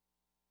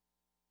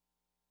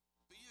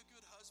 Be a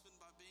good husband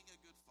by being a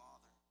good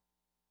father.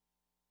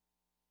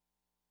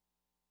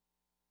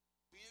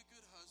 Be a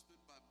good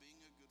husband by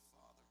being a good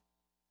father.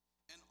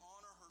 And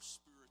honor her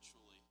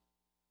spiritually.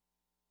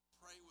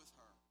 Pray with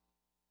her.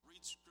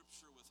 Read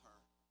scripture with her.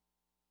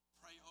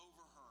 Pray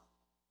over her.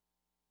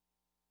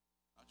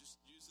 I'm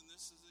just using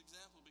this as an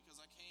example because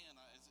I can.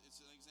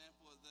 It's an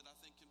example that I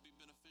think can be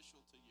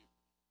beneficial to you.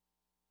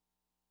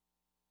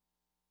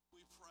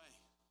 We pray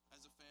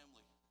as a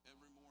family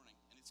every morning.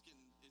 And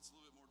it's a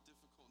little bit more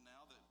difficult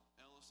now that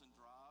Ellison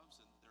drives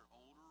and they're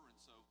older.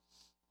 And so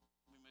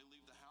we may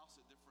leave the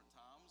house at different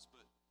times,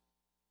 but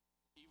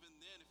even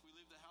then, if we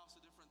leave the house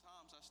at different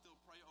times, I still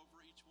pray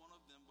over each one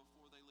of them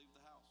before they leave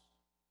the house.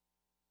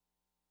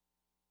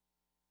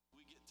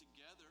 We get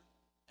together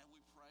and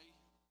we pray.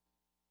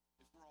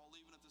 If we're all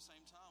leaving at the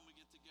same time, we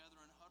get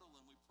together and huddle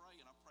and we pray,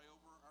 and I pray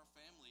over our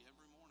family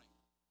every morning.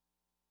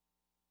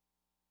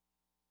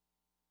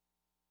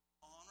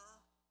 Honor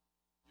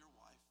your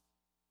wife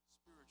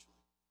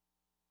spiritually.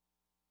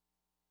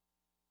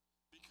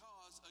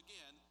 Because,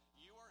 again,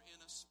 you are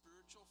in a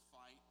spiritual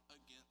fight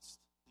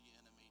against the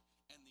enemy.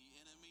 And the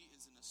enemy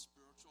is in a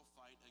spiritual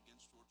fight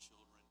against your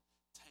children.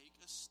 Take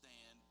a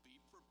stand.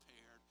 Be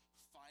prepared.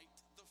 Fight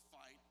the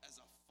fight as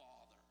a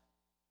father.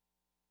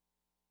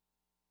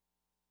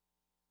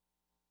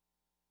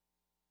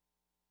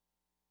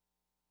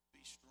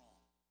 Be strong.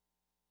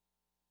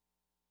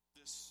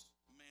 This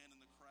man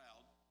in the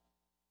crowd,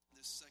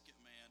 this second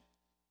man,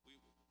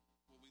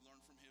 what we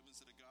learned from him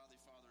is that a godly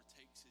father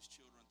takes his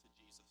children to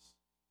Jesus.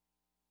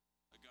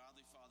 A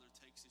godly father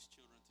takes his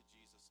children to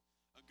Jesus.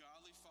 A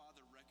godly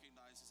father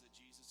recognizes that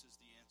Jesus is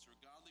the answer. A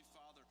godly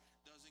father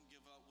doesn't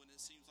give up when it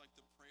seems like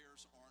the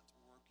prayers aren't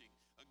working.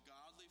 A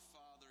godly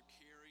father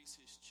carries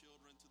his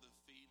children to the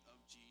feet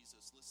of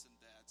Jesus. Listen,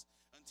 dads,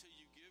 until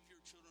you give your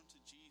children to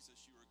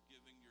Jesus, you are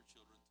giving your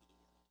children to the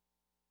world.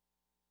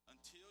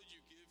 Until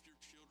you give your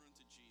children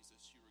to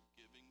Jesus, you are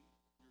giving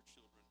your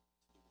children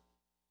to the world.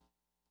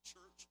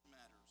 Church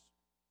matters.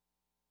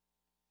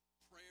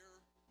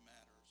 Prayer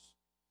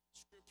matters.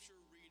 Scripture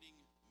reading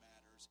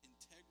matters.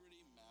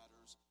 Integrity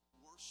matters.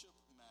 Worship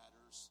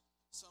matters.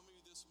 Some of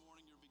you this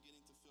morning, you're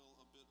beginning to feel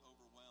a bit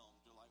overwhelmed.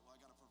 You're like, well,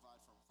 I got to provide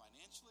for them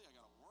financially. I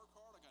got to work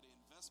hard. I got to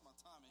invest my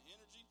time and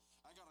energy.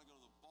 I got to go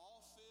to the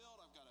ball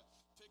field. I've got to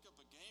pick up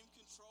a game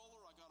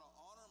controller. I got to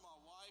honor my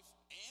wife.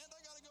 And I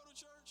got to go to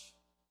church.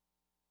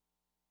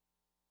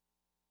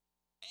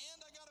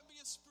 And I got to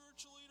be a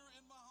spiritual leader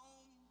in my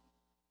home.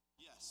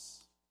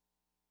 Yes.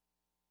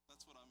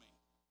 That's what I mean.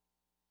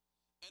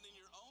 And in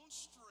your own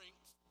strength,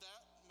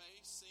 that may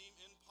seem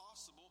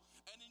impossible.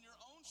 And in your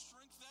own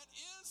strength, that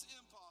is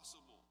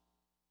impossible.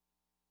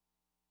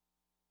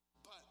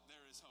 But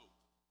there is hope.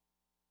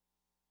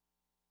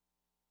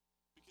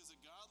 Because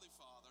a godly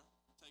father,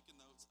 taking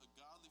notes, a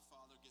godly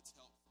father gets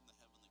help from the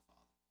heavenly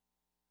Father.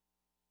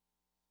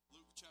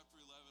 Luke chapter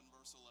 11,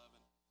 verse 11.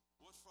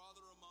 What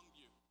father among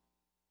you,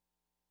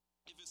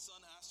 if his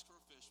son asks for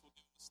a fish, will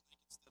give him a snake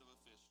instead of a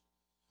fish?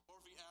 Or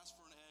if he asks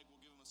for an egg,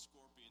 will give him a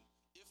scorpion?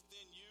 If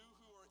then you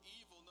who are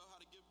evil know how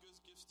to give good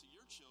gifts to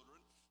your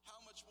children, how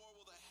much more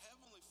will the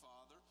heavenly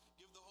Father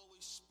give the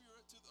Holy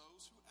Spirit to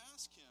those who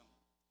ask him?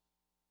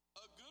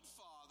 A good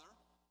father,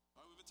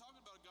 right, we've been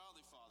talking about a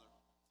godly father,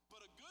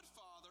 but a good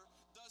father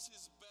does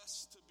his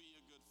best to be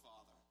a good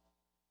father.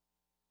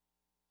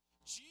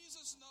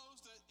 Jesus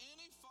knows that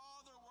any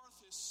father worth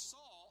his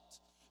salt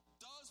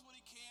does what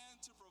he can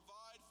to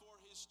provide for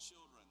his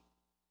children.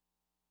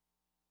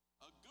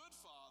 A good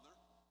father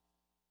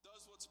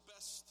does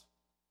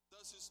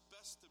his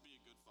best to be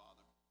a good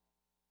father,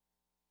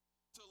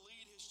 to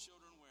lead his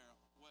children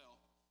well.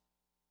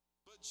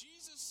 But But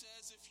Jesus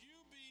says, if you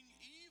being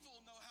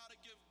evil know how to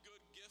give good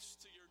gifts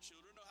to your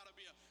children, know how to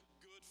be a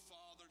good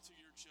father to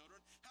your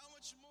children, how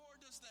much more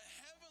does the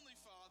Heavenly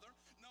Father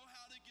know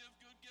how to give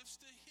good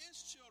gifts to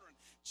his children?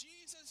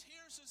 Jesus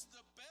here says the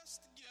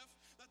best gift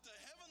that the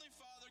Heavenly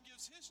Father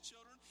gives his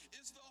children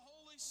is the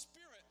Holy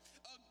Spirit.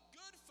 A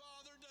good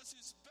father does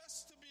his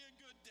best to be a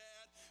good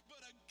dad,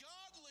 but a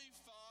godly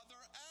father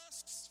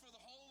asks for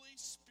the Holy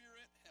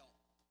Spirit help.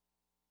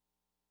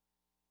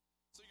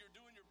 So you're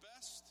doing your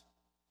best,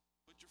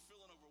 but you're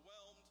feeling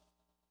overwhelmed.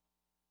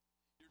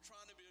 You're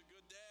trying to be a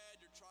good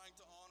dad. You're trying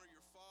to honor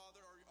your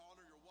father or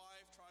honor your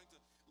wife, trying to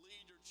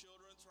lead your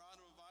children, trying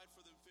to provide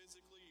for them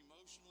physically,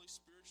 emotionally,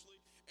 spiritually,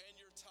 and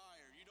you're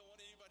tired. You don't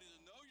want anybody to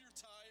know you're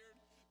tired,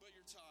 but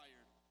you're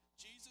tired.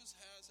 Jesus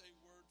has a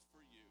word for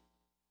you.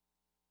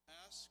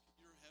 Ask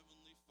your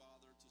Heavenly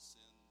Father to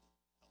send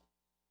help.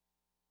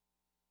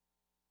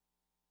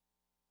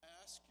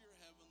 Ask your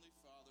Heavenly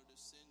Father to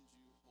send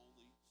you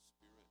Holy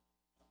Spirit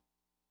help.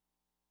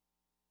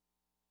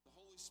 The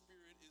Holy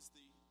Spirit is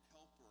the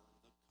helper,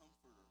 the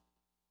comforter.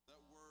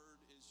 That word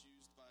is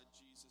used by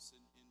Jesus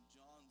in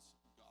John's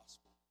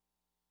gospel.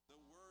 The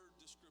word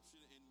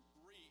description in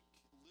Greek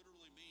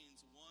literally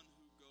means one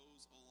who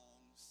goes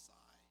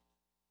alongside.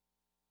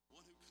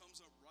 One who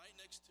comes up right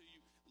next to you,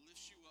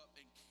 lifts you up,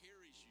 and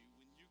carries you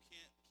when you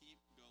can't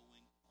keep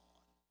going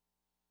on.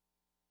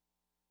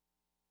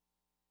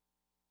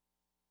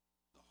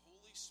 The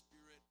Holy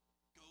Spirit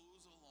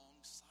goes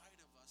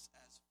alongside of us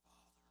as fathers.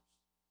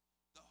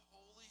 The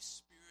Holy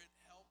Spirit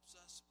helps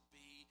us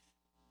be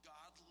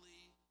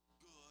godly,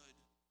 good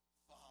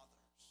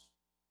fathers.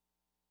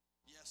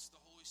 Yes,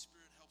 the Holy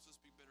Spirit helps us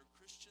be better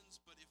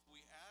Christians, but if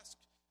we ask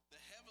the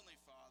Heavenly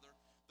Father,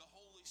 the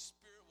Holy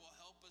Spirit will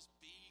help us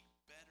be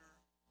better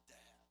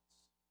dads.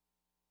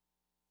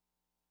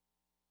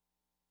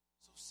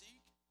 So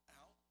seek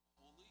out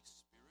Holy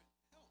Spirit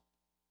help.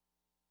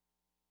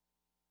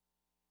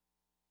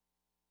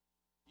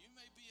 You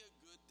may be a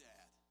good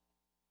dad.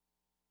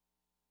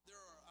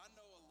 I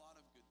know a lot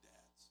of good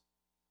dads.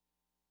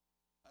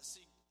 I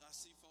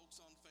see folks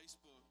on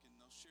Facebook, and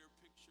they'll share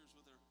pictures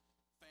with their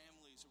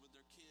families or with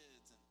their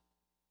kids, and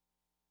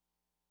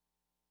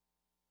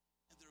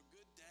they're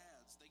good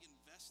dads. They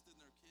invest in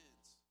their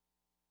kids.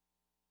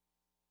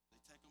 They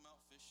take them out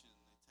fishing.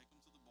 They take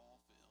them to the ball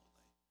field.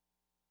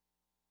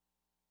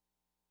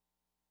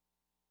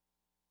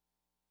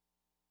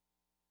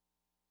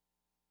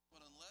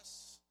 But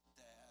unless,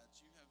 dads,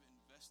 you have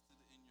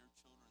invested in your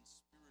children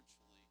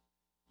spiritually,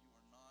 you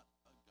are not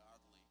a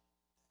godly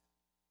dad.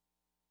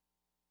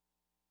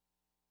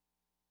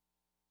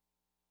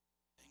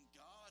 And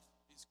God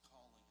is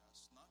calling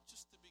us not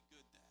just to be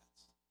good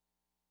dads,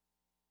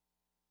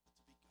 but to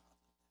be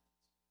godly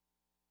dads.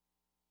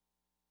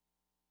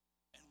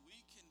 And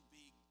we can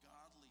be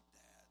godly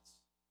dads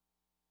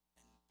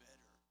and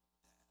better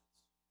dads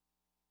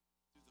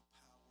through the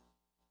power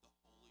of the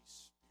Holy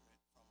Spirit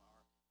from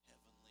our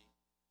Heavenly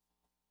Father.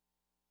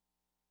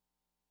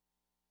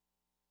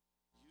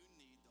 You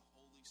need the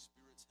Holy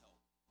Spirit's help,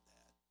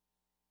 Dad,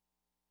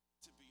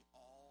 to be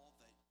all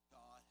that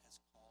God has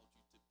called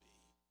you to be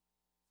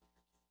for your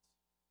kids.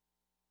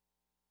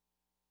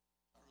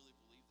 I really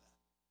believe that.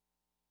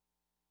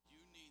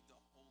 You need the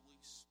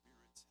Holy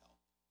Spirit's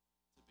help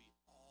to be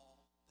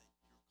all that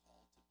you're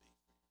called to be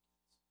for your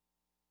kids.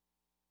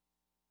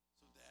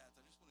 So, dads,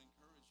 I just want to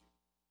encourage you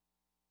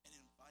and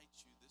invite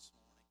you this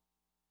morning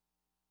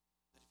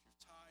that if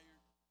you're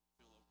tired,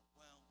 feel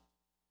overwhelmed,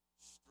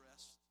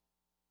 stressed,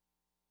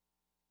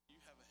 you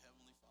have a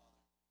Heavenly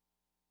Father.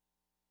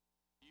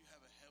 You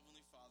have a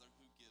Heavenly Father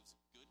who gives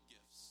good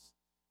gifts,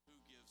 who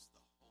gives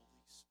the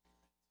Holy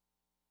Spirit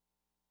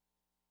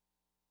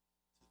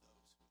to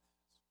those who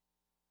ask.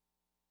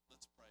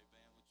 Let's pray.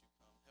 Band, would you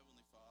come?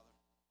 Heavenly Father,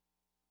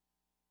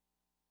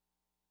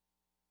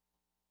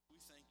 we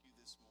thank you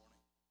this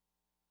morning.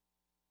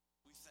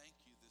 We thank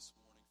you this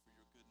morning for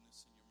your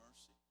goodness and your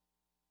mercy.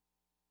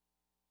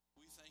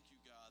 We thank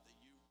you, God, that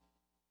you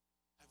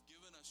have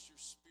given us your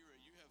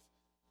Spirit. You have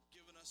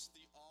given us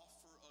the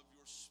offer of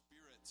your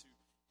Spirit to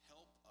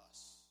help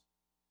us,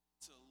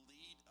 to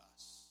lead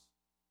us,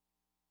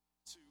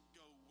 to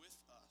go with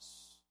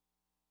us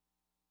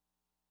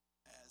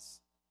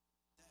as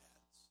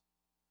dads,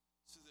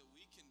 so that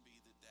we can be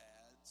the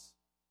dads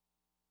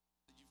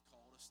that you've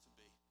called us to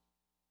be,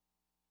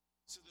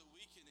 so that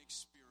we can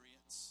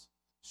experience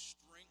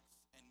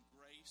strength and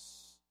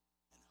grace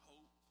and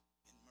hope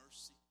and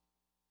mercy,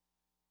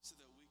 so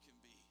that we can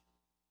be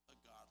a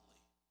godly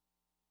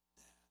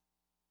dad.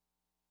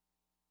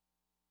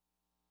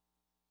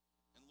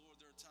 And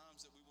Lord, there are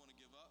times that we want to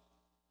give up.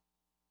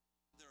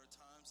 There are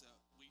times that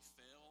we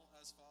fail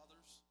as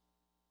fathers.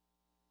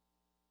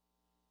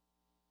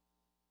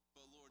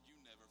 But Lord, you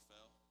never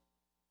fail.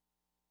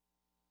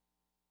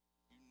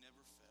 You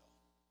never fail.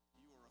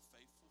 You are a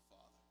faithful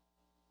Father.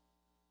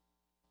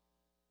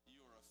 You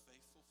are a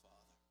faithful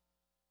Father.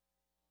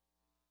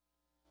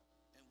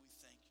 And we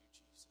thank you,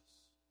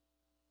 Jesus.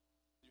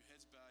 Your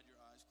heads bowed,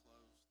 your eyes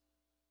closed.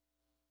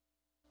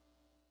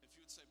 If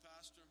you would say,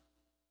 Pastor,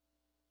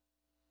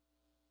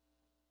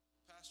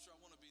 Pastor,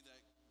 I want to be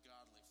that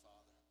godly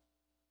father.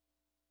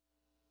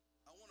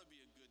 I want to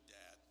be a good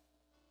dad.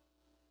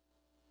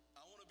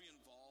 I want to be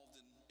involved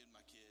in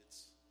my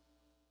kids.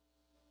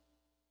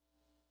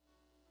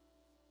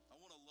 I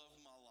want to love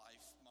my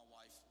wife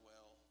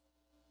well.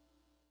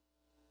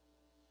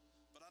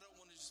 But I don't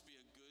want to just be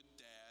a good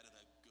dad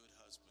and a good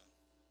husband.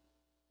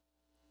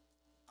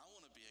 I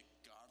want to be a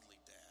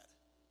godly dad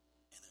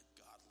and a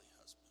godly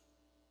husband.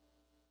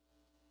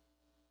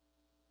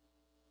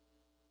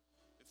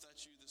 If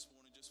that's you this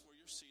morning, just where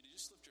you're seated,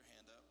 just lift your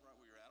hand up right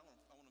where you're at.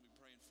 I want to be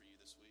praying for you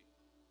this week.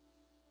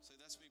 Say,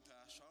 that's me,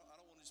 Pastor. I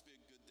don't want to just be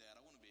a good dad.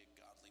 I want to be a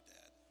godly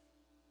dad.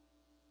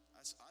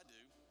 I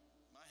do.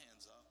 My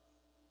hand's up.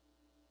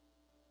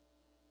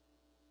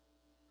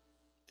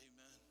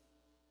 Amen.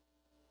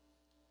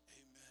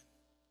 Amen.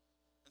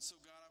 And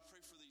so, God, I pray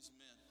for these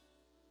men.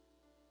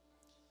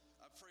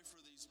 I pray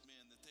for these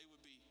men that they would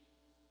be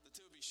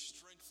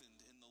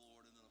strengthened in the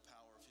Lord and in the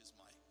power of His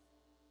might.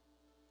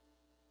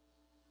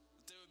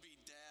 That they would be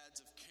dads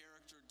of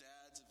character,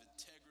 dads of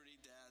integrity,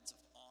 dads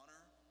of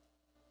honor.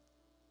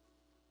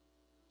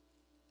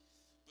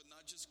 But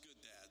not just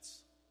good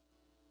dads,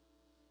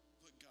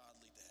 but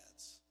godly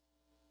dads.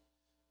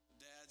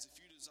 Dads, if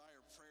you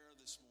desire prayer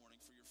this morning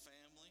for your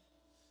family,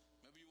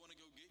 maybe you want to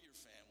go get your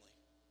family.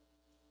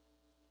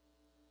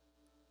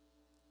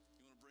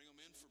 You want to bring them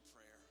in for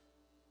prayer.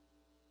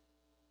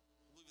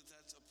 I believe that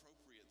that's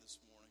appropriate this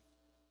morning.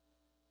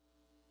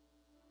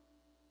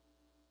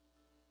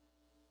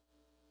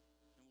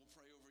 And we'll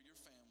pray over your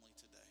family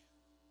today.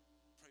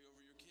 Pray over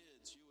your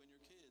kids, you and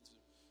your kids.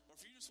 Or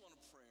if you just want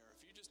a prayer,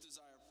 if you just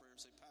desire prayer,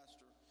 say,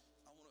 Pastor,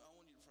 I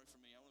want you to pray for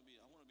me. I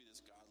want to be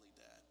this godly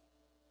dad.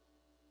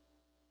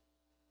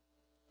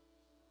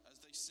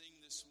 As they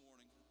sing this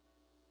morning,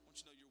 I want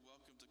you to know you're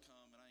welcome to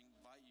come, and I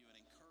invite you and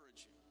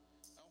encourage you.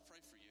 I'll pray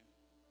for you.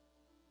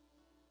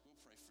 We'll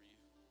pray for you.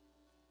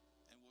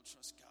 And we'll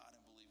trust God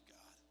and believe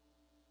God.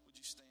 Would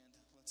you stand?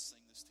 Let's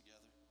sing this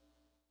together.